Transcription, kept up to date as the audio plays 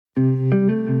Welcome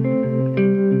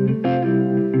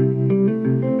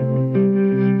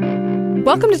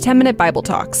to 10-Minute Bible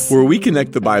Talks, where we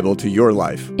connect the Bible to your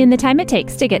life in the time it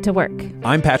takes to get to work.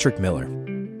 I'm Patrick Miller.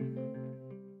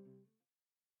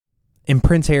 In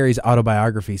Prince Harry's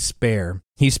autobiography, Spare,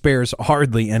 he spares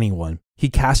hardly anyone. He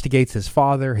castigates his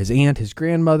father, his aunt, his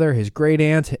grandmother, his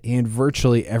great-aunt, and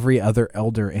virtually every other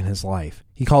elder in his life.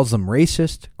 He calls them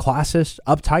racist, classist,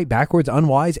 uptight, backwards,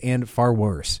 unwise, and far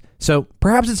worse. So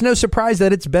perhaps it's no surprise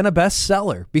that it's been a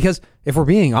bestseller, because if we're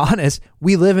being honest,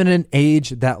 we live in an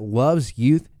age that loves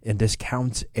youth and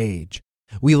discounts age.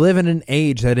 We live in an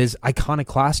age that is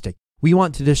iconoclastic. We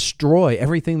want to destroy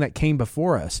everything that came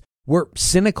before us. We're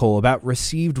cynical about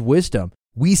received wisdom.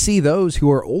 We see those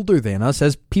who are older than us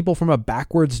as people from a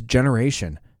backwards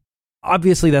generation.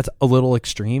 Obviously, that's a little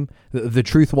extreme. The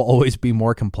truth will always be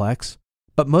more complex.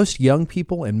 But most young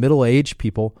people and middle-aged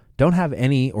people don't have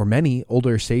any or many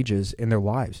older sages in their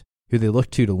lives who they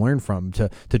look to learn from, to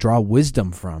draw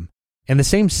wisdom from. And the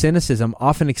same cynicism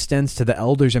often extends to the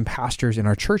elders and pastors in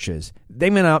our churches. They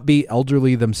may not be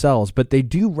elderly themselves, but they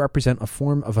do represent a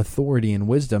form of authority and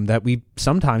wisdom that we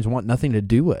sometimes want nothing to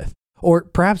do with. Or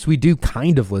perhaps we do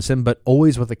kind of listen, but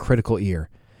always with a critical ear.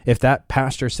 If that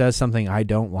pastor says something I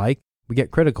don't like, we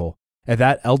get critical. If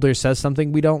that elder says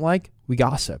something we don't like, we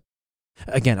gossip.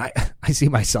 Again, I see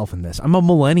myself in this. I'm a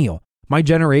millennial. My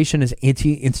generation is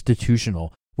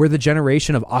anti-institutional. We're the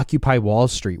generation of Occupy Wall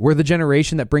Street. We're the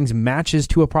generation that brings matches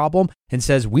to a problem and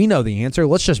says, we know the answer,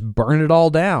 let's just burn it all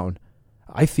down.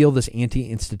 I feel this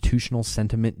anti-institutional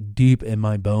sentiment deep in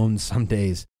my bones some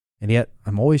days, and yet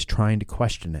I'm always trying to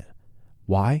question it.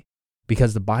 Why?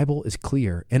 Because the Bible is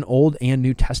clear in Old and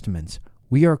New Testaments.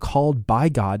 We are called by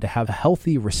God to have a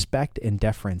healthy respect and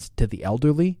deference to the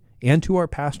elderly and to our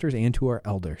pastors and to our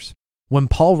elders. When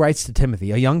Paul writes to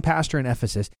Timothy, a young pastor in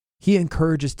Ephesus, he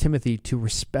encourages Timothy to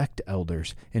respect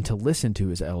elders and to listen to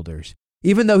his elders.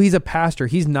 Even though he's a pastor,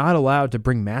 he's not allowed to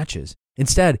bring matches.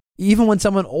 Instead, even when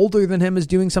someone older than him is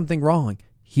doing something wrong,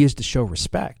 he is to show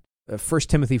respect. 1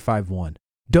 Timothy 5:1.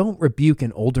 Don't rebuke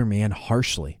an older man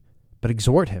harshly, but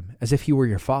exhort him as if he were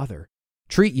your father.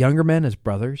 Treat younger men as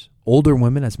brothers, older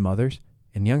women as mothers,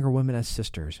 and younger women as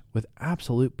sisters with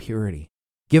absolute purity.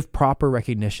 Give proper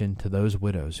recognition to those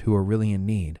widows who are really in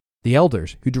need. The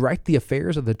elders who direct the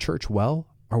affairs of the church well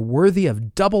are worthy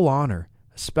of double honor,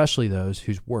 especially those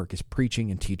whose work is preaching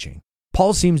and teaching.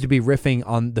 Paul seems to be riffing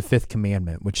on the fifth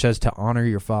commandment, which says to honor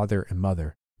your father and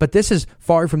mother. But this is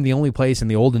far from the only place in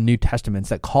the Old and New Testaments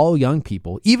that call young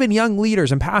people, even young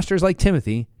leaders and pastors like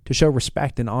Timothy, to show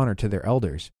respect and honor to their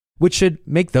elders, which should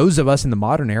make those of us in the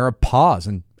modern era pause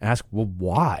and ask, well,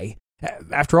 why?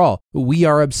 After all, we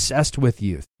are obsessed with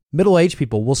youth. Middle-aged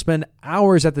people will spend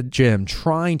hours at the gym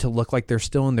trying to look like they're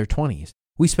still in their 20s.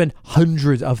 We spend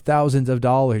hundreds of thousands of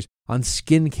dollars on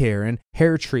skincare and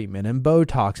hair treatment and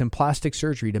Botox and plastic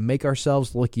surgery to make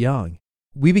ourselves look young.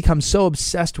 We become so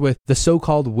obsessed with the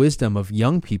so-called wisdom of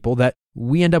young people that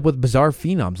we end up with bizarre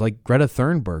phenoms like Greta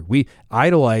Thunberg. We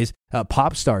idolize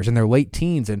pop stars in their late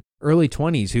teens and early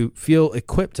 20s who feel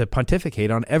equipped to pontificate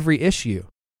on every issue.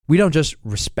 We don't just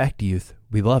respect youth,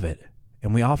 we love it,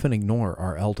 and we often ignore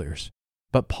our elders.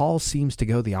 But Paul seems to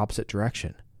go the opposite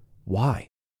direction. Why?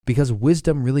 Because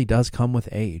wisdom really does come with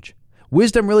age.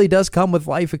 Wisdom really does come with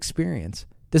life experience.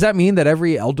 Does that mean that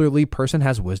every elderly person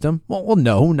has wisdom? Well,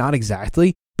 no, not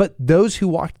exactly. But those who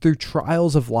walked through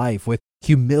trials of life with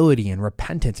humility and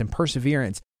repentance and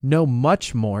perseverance know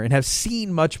much more and have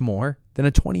seen much more than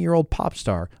a 20-year-old pop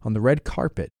star on the red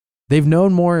carpet. They've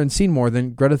known more and seen more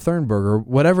than Greta Thunberg or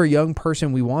whatever young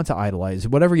person we want to idolize,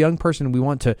 whatever young person we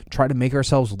want to try to make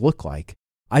ourselves look like.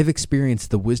 I've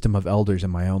experienced the wisdom of elders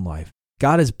in my own life.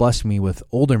 God has blessed me with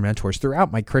older mentors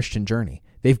throughout my Christian journey.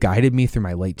 They've guided me through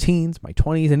my late teens, my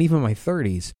 20s, and even my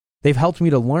 30s. They've helped me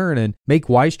to learn and make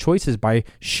wise choices by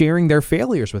sharing their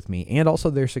failures with me and also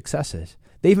their successes.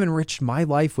 They've enriched my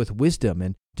life with wisdom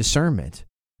and discernment.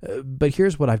 But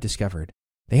here's what I've discovered.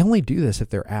 They only do this if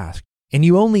they're asked. And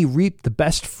you only reap the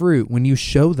best fruit when you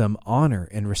show them honor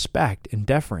and respect and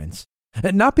deference.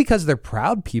 And not because they're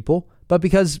proud people, but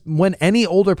because when any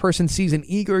older person sees an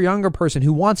eager younger person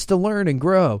who wants to learn and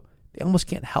grow, they almost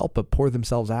can't help but pour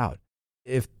themselves out,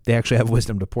 if they actually have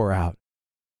wisdom to pour out.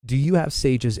 Do you have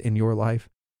sages in your life?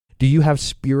 Do you have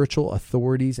spiritual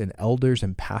authorities and elders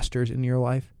and pastors in your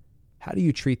life? How do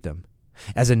you treat them?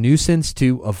 As a nuisance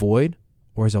to avoid,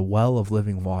 or as a well of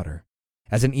living water?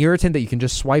 As an irritant that you can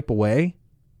just swipe away,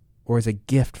 or as a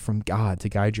gift from God to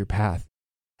guide your path?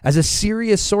 As a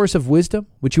serious source of wisdom,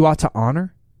 which you ought to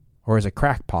honor, or as a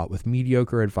crackpot with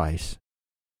mediocre advice?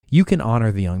 You can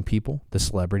honor the young people, the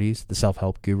celebrities, the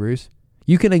self-help gurus.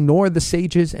 You can ignore the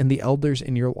sages and the elders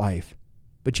in your life,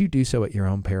 but you do so at your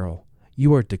own peril.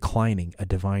 You are declining a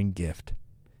divine gift.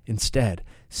 Instead,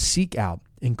 seek out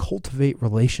and cultivate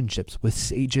relationships with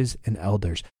sages and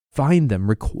elders. Find them,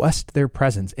 request their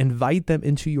presence, invite them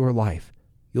into your life.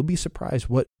 You'll be surprised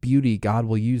what beauty God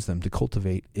will use them to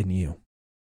cultivate in you.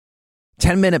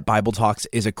 10-Minute Bible Talks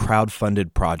is a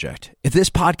crowd-funded project. If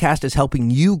this podcast is helping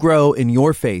you grow in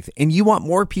your faith and you want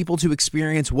more people to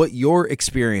experience what you're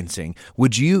experiencing,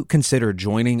 would you consider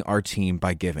joining our team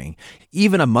by giving?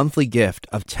 Even a monthly gift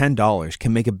of $10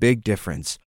 can make a big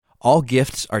difference. All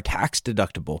gifts are tax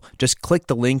deductible. Just click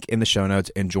the link in the show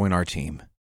notes and join our team.